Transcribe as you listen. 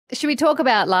Should we talk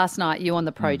about last night, you on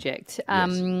the project?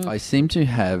 Yes. I seem to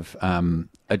have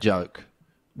a joke,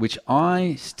 which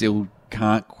I still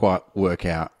can't quite work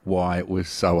out why it was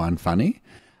so unfunny,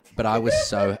 but I was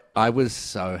so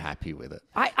happy with it.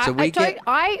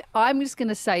 I'm just going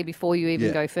to say before you even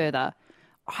Yeah. go further,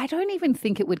 I don't even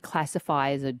think it would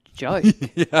classify as a joke. No,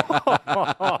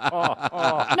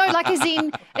 like as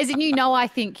in, I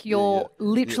think you're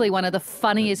literally one of the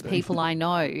funniest people I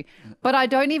know. But I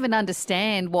don't even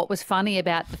understand what was funny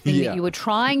about the thing that you were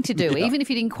trying to do, even if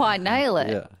you didn't quite nail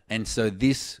it. Yeah. And so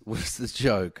this was the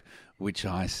joke which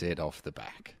I said off the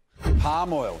back.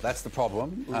 Palm oil, that's the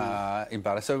problem in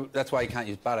butter. So that's why you can't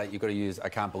use butter. You've got to use, I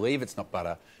can't believe it's not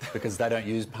butter, because they don't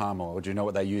use palm oil. Do you know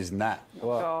what they use in that?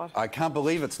 God. I can't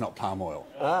believe it's not palm oil.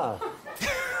 I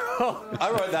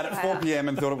wrote that at 4 p.m.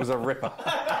 and thought it was a ripper.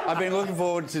 I've been looking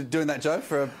forward to doing that joke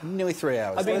for nearly 3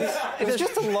 hours. I mean, it was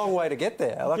just a long way to get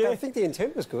there. Like, I think the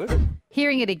intent was good.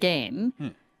 Hearing it again,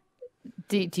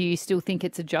 do you still think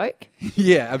it's a joke?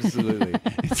 Yeah, absolutely.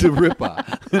 It's a ripper.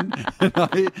 And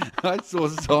I saw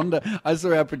Sonda, I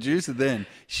saw our producer then.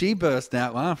 She burst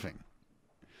out laughing.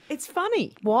 It's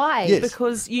funny. Why? Yes.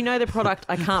 Because you know the product,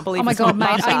 I can't believe Oh my it's God,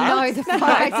 not mate, butter. I know the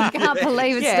product. I can't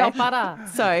believe it's not butter.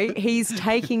 So he's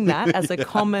taking that as a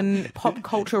common pop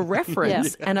culture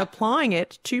reference and applying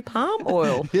it to palm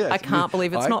oil. Yes. I can't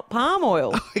believe it's not palm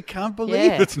oil. I can't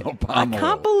believe it's not palm oil. I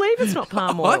can't believe it's not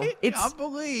palm oil. I can't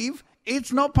believe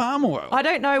it's not palm oil. I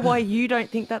don't know why you don't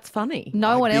think that's funny.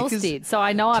 No one else because- did, so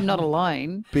I know I'm not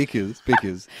alone. Because I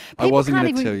People wasn't can't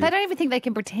going to even, tell you. they don't even think they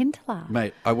can pretend to laugh.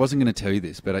 Mate, I wasn't going to tell you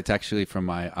this, but it's actually from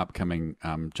my upcoming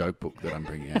joke book that I'm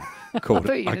bringing out called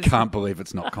thought you were I gonna Can't Believe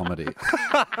It's Not Comedy.